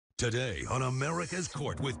Today on America's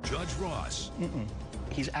Court with Judge Ross.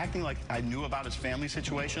 He's acting like I knew about his family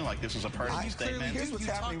situation, like this is a personal statement. Here's what's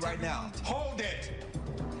happening right now. Hold it.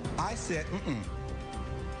 I said,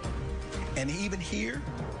 And even here,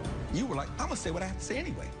 you were like, I'm going to say what I have to say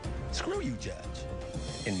anyway. Screw you, Judge.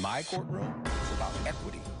 In my courtroom, it's about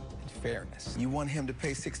equity and fairness. You want him to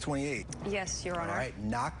pay $628. Yes, Your Honor. All right,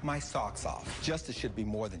 knock my socks off. Justice should be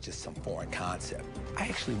more than just some foreign concept. I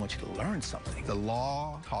actually want you to learn something. The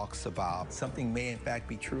law talks about something may in fact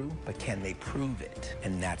be true, but can they prove it?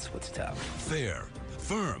 And that's what's tough. Fair,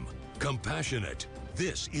 firm, compassionate.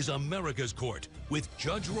 This is America's Court with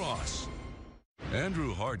Judge Ross.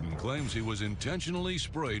 Andrew Harden claims he was intentionally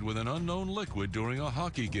sprayed with an unknown liquid during a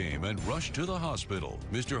hockey game and rushed to the hospital.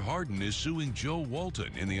 Mr. Harden is suing Joe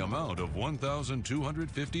Walton in the amount of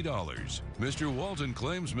 $1,250. Mr. Walton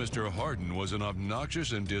claims Mr. Harden was an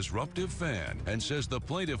obnoxious and disruptive fan and says the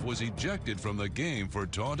plaintiff was ejected from the game for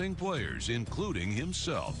taunting players, including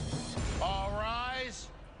himself. All rise.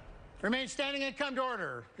 Remain standing and come to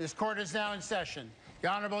order. This court is now in session. The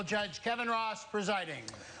Honorable Judge Kevin Ross presiding.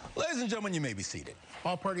 Ladies and gentlemen, you may be seated.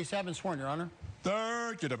 All parties have been sworn, Your Honor.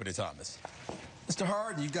 Third Deputy Thomas. Mr.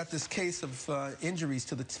 Harden, you've got this case of injuries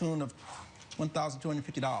to the tune of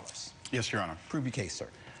 $1,250. Yes, Your Honor. Prove your case, sir.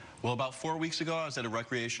 Well, about 4 weeks ago, I was at a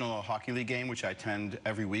recreational hockey league game, which I attend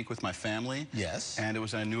every week with my family. Yes. And it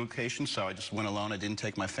was on a new occasion, so I just went alone. I didn't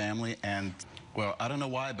take my family. And, well, I don't know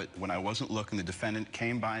why, but when I wasn't looking, the defendant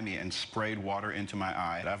came by me and sprayed water into my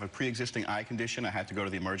eye. I have a pre-existing eye condition. I had to go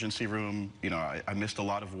to the emergency room. You know, I missed a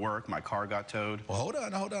lot of work. My car got towed. Well, hold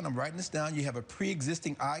on. I'm writing this down. You have a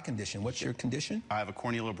pre-existing eye condition. What's your condition? I have a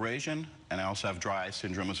corneal abrasion, and I also have dry eye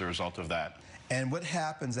syndrome as a result of that. And what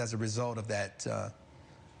happens as a result of that,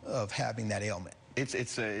 of having that ailment? It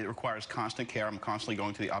requires constant care. I'm constantly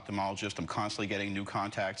going to the ophthalmologist. I'm constantly getting new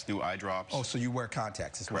contacts, new eye drops. Oh, so you wear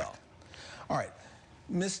contacts as well? All right.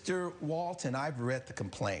 Mr. Walton, I've read the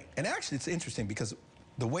complaint. And actually, it's interesting because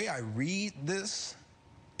the way I read this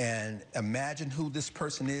and imagine who this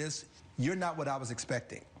person is, you're not what I was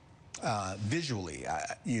expecting. Visually,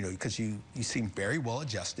 you know, because you seem very well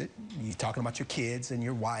adjusted. You're talking about your kids and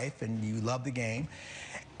your wife, and you love the game.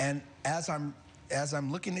 And as I'm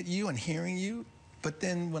looking at you and hearing you, but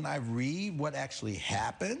then when I read what actually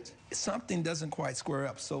happened, something doesn't quite square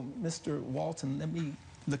up. So, Mr. Walton, let me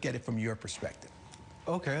look at it from your perspective.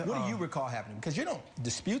 Okay. What do you recall happening? Because you don't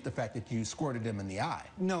dispute the fact that you squirted him in the eye.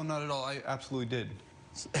 No, not at all. I absolutely did.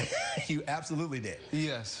 You absolutely did?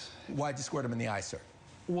 Yes. Why'd you squirt him in the eye, sir?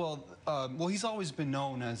 Well, he's always been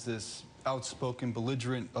known as this outspoken,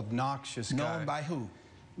 belligerent, obnoxious guy. Known by who?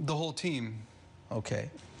 The whole team.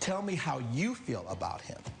 Okay. Tell me how you feel about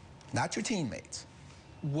him, not your teammates.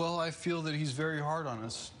 Well, I feel that he's very hard on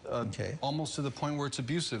us. Okay. Almost to the point where it's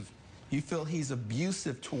abusive. You feel he's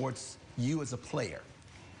abusive towards you as a player?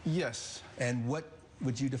 Yes. And what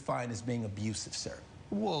would you define as being abusive, sir?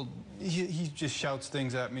 Well, he just shouts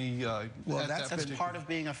things at me. Well, That's part of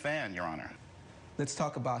being a fan, Your Honor. Let's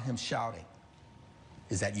talk about him shouting.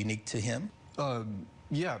 Is that unique to him?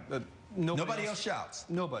 Yeah. Nobody else shouts?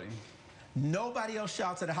 Nobody. Nobody else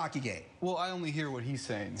shouts at a hockey game? Well, I only hear what he's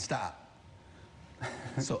saying. Stop.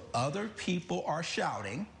 So other people are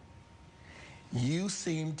shouting. You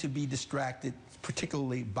seem to be distracted,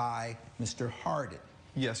 particularly by Mr. Harden.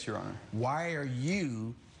 Yes, Your Honor. Why are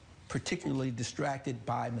you particularly distracted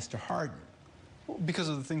by Mr. Harden? Well, because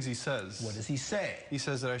of the things he says. What does he say? He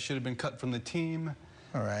says that I should have been cut from the team.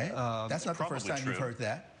 All right. That's not the first time you've heard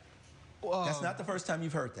that. That's not the first time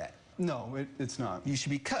you've heard that. No, it's not. You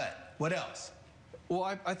should be cut. What else?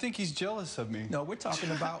 Well, I think he's jealous of me. No, we're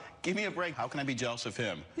talking about... Give me a break. How can I be jealous of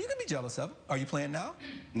him? You can be jealous of him. Are you playing now?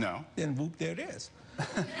 No. Then whoop, there it is.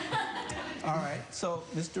 All right. So,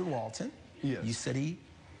 Mr. Walton, yes. You said he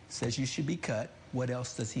says you should be cut. What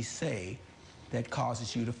else does he say that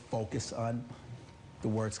causes you to focus on the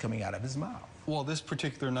words coming out of his mouth? Well, this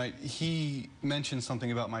particular night, he mentioned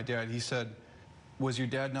something about my dad. He said, was your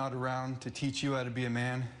dad not around to teach you how to be a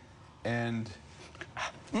man? And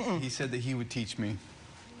he said that he would teach me.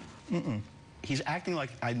 He's acting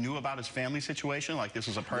like I knew about his family situation, like this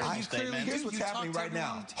was a personal statement. Here's what's happening right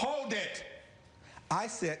now. Hold it! I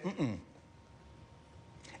said,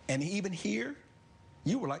 And even here,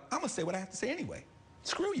 you were like, I'm going to say what I have to say anyway.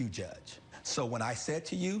 Screw you, Judge. So when I said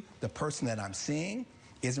to you, the person that I'm seeing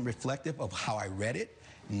isn't reflective of how I read it,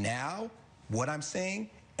 now what I'm saying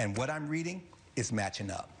and what I'm reading is matching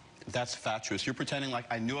up. That's fatuous. You're pretending like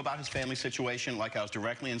I knew about his family situation, like I was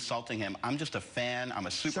directly insulting him. I'm just a fan. I'm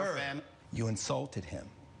a super fan. You insulted him,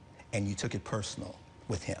 and you took it personal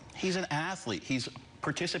with him. He's an athlete. He's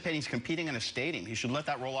participating, he's competing in a stadium. He should let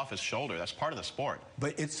that roll off his shoulder. That's part of the sport.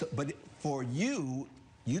 But for you,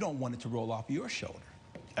 you don't want it to roll off your shoulder.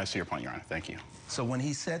 I see your point, Your Honor. Thank you. So when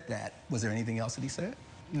he said that, was there anything else that he said?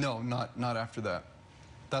 No, not after that.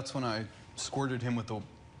 That's when I squirted him with the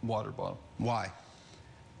water bottle. Why?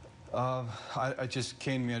 I just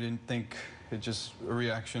came to me. I didn't think. It just a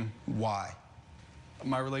reaction. Why?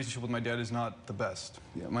 My relationship with my dad is not the best.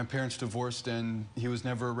 Yeah, my parents divorced and he was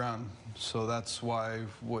never around. So that's why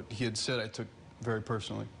what he had said I took very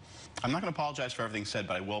personally. I'm not going to apologize for everything said,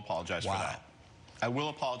 but I will apologize for that. I will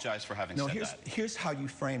apologize for having said that. Here's how you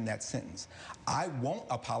frame that sentence. I won't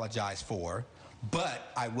apologize for,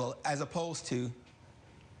 but I will, as opposed to,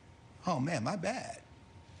 oh man, my bad.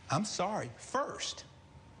 I'm sorry first.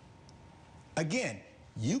 Again,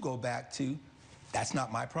 you go back to, that's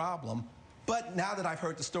not my problem, but now that I've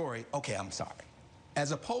heard the story, okay, I'm sorry.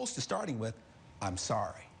 As opposed to starting with, I'm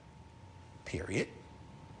sorry, period.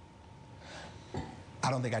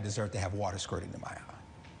 I don't think I deserve to have water squirting in my eye.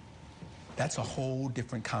 That's a whole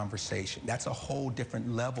different conversation. That's a whole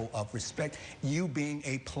different level of respect. You being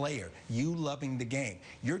a player, you loving the game.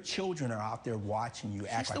 Your children are out there watching you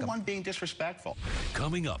act like He's the one being disrespectful.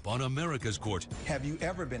 Coming up on America's Court. Have you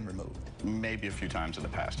ever been removed? Maybe a few times in the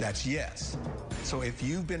past. That's yes. So if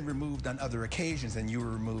you've been removed on other occasions and you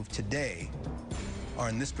were removed today, or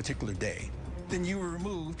in this particular day, then you were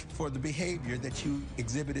removed for the behavior that you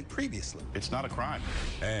exhibited previously. It's not a crime.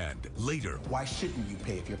 And later. Why shouldn't you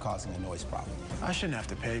pay if you're causing a noise problem? I shouldn't have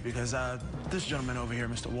to pay because this gentleman over here,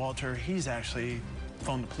 Mr. Walter, he's actually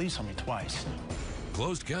phoned the police on me twice.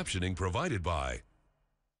 Closed captioning provided by.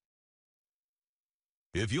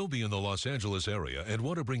 If you'll be in the Los Angeles area and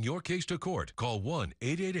want to bring your case to court, call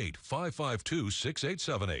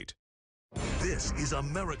 1-888-552-6878. This is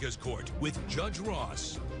America's Court with Judge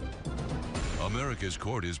Ross. America's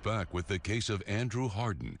Court is back with the case of Andrew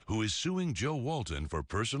Harden, who is suing Joe Walton for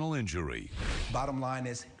personal injury. Bottom line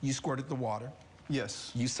is, you squirted the water.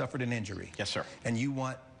 Yes. You suffered an injury. Yes, sir. And you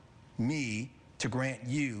want me to grant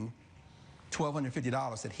you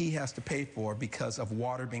 $1,250 that he has to pay for because of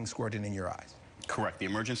water being squirted in your eyes. Correct. The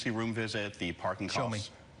emergency room visit, the parking costs. Show me.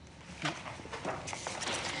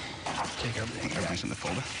 Take everything. Everything's in the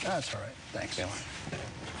folder. That's all right. Thanks. Yeah.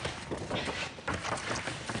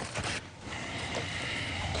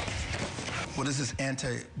 What is this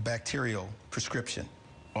antibacterial prescription?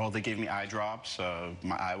 Well, they gave me eye drops.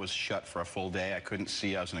 My eye was shut for a full day. I couldn't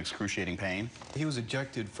see. I was in excruciating pain. He was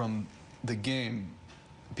ejected from the game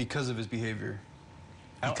because of his behavior.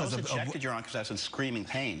 I was ejected, Your Honor, because I was in screaming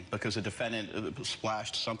pain because the defendant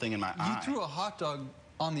splashed something in my eye. You threw a hot dog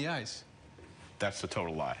on the ice. That's a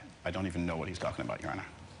total lie. I don't even know what he's talking about, Your Honor.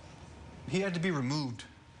 He had to be removed.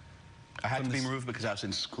 I had to be removed because I was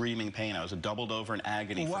in screaming pain. I was doubled over in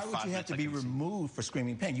agony for 5 minutes. Why would you have to be removed for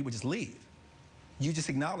screaming pain? You would just leave. You just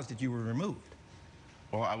acknowledged that you were removed.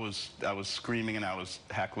 Well, I was screaming and I was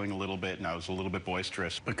heckling a little bit and I was a little bit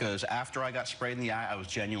boisterous because after I got sprayed in the eye, I was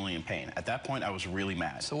genuinely in pain. At that point, I was really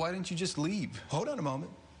mad. So why didn't you just leave? Hold on a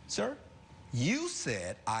moment, sir. You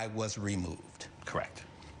said I was removed. Correct.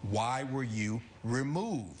 Why were you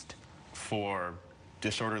removed? For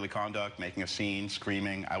disorderly conduct, making a scene,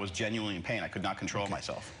 screaming. I was genuinely in pain. I could not control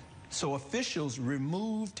myself. So officials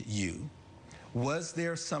removed you. Was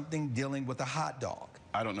there something dealing with a hot dog?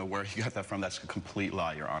 I don't know where you got that from. That's a complete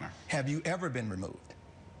lie, Your Honor. Have you ever been removed?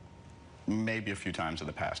 Maybe a few times in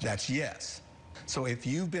the past. That's yes. So if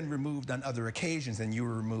you've been removed on other occasions and you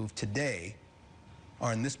were removed today,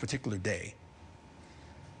 or in this particular day,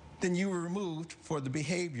 then you were removed for the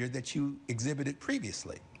behavior that you exhibited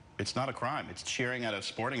previously. It's not a crime. It's cheering at a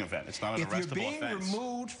sporting event. It's not an arrestable offense. If you're being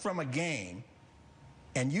removed from a game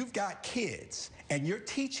and you've got kids and you're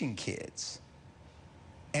teaching kids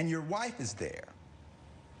and your wife is there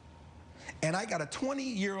and I got a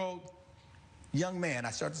 20-year-old young man,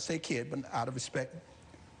 I started to say kid, but out of respect,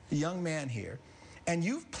 a young man here, and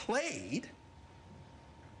you've played,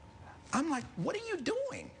 I'm like, what are you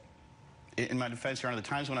doing? In my defense, Your Honor, the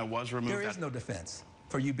times when I was removed... There is no defense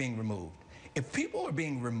for you being removed. If people are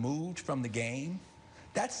being removed from the game,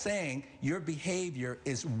 that's saying your behavior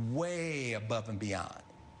is way above and beyond.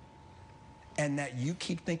 And that you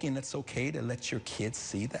keep thinking it's okay to let your kids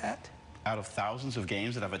see that? Out of thousands of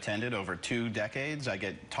games that I've attended over 2 decades, I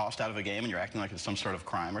get tossed out of a game and you're acting like it's some sort of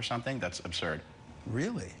crime or something? That's absurd.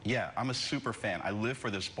 Really? Yeah, I'm a super fan. I live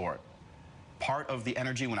for this sport. Part of the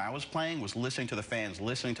energy when I was playing was listening to the fans,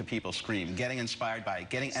 listening to people scream, getting inspired by it,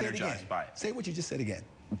 getting energized by it. Say what you just said again.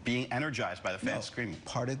 Being energized by the fans screaming.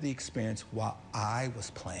 Part of the experience while I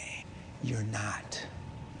was playing. You're not.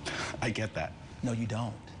 I get that. No, you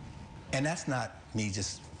don't. And that's not me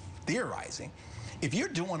just theorizing. If you're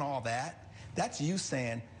doing all that, that's you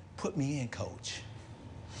saying, put me in, coach.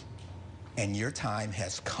 And your time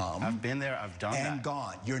has come. I've been there, I've done that. And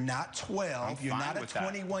gone. You're not 12. You're not a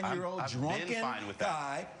 21-year-old drunken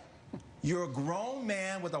guy. You're a grown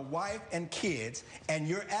man with a wife and kids, and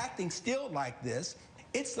you're acting still like this.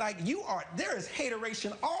 It's like there is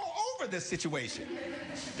hateration all over this situation.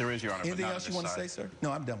 There is, Your Honor. Anything else you want to say, sir?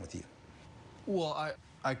 No, I'm done with you. Well,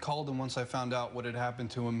 I called him once I found out what had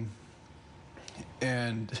happened to him,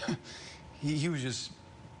 and he was just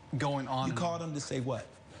going on. You called him to say what?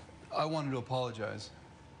 I wanted to apologize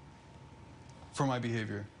for my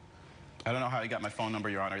behavior. I don't know how he got my phone number,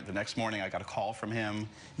 Your Honor. The next morning, I got a call from him.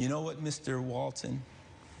 You know what, Mr. Walton?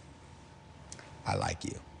 I like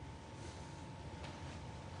you.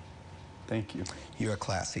 Thank you. You're a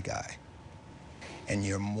classy guy. And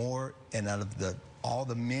you're more, and out of all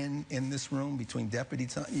the men in this room, between Deputy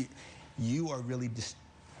Tom, you are really just,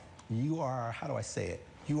 you are, how do I say it?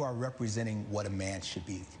 You are representing what a man should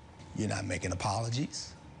be. You're not making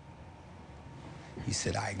apologies. You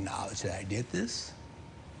said, I acknowledge that I did this.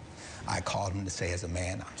 I called him to say, as a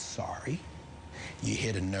man, I'm sorry. You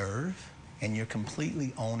hit a nerve, and you're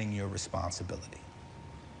completely owning your responsibility.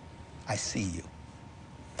 I see you.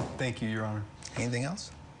 Thank you, Your Honor. Anything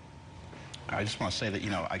else? I just want to say that, you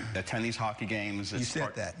know, I attend these hockey games. You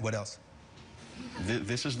said that. What else?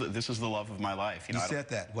 This is the love of my life. You said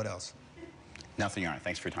that. What else? Nothing, Your Honor.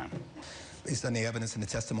 Thanks for your time. Based on the evidence and the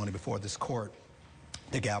testimony before this court,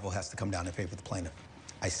 the gavel has to come down in favor of the plaintiff.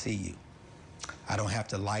 I see you. I don't have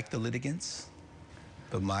to like the litigants,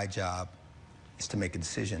 but my job is to make a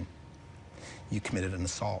decision. You committed an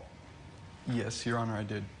assault. Yes, Your Honor, I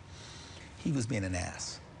did. He was being an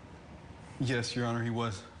ass. Yes, Your Honor, he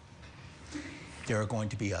was. There are going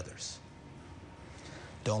to be others.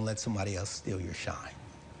 Don't let somebody else steal your shine.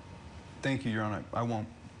 Thank you, Your Honor. I won't.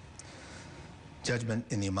 Judgment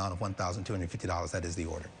in the amount of $1,250. That is the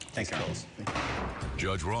order. Thank you.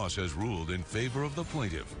 Judge Ross has ruled in favor of the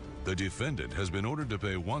plaintiff. The defendant has been ordered to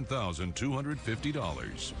pay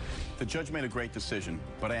 $1,250. The judge made a great decision,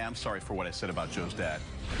 but I am sorry for what I said about Joe's dad.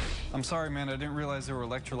 I'm sorry, man. I didn't realize there were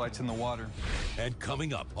electrolytes in the water. And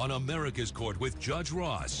coming up on America's Court with Judge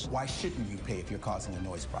Ross. Why shouldn't you pay if you're causing a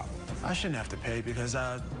noise problem? I shouldn't have to pay because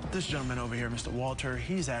this gentleman over here, Mr. Walter,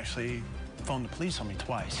 he's actually phoned the police on me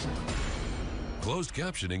twice. Closed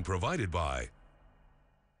captioning provided by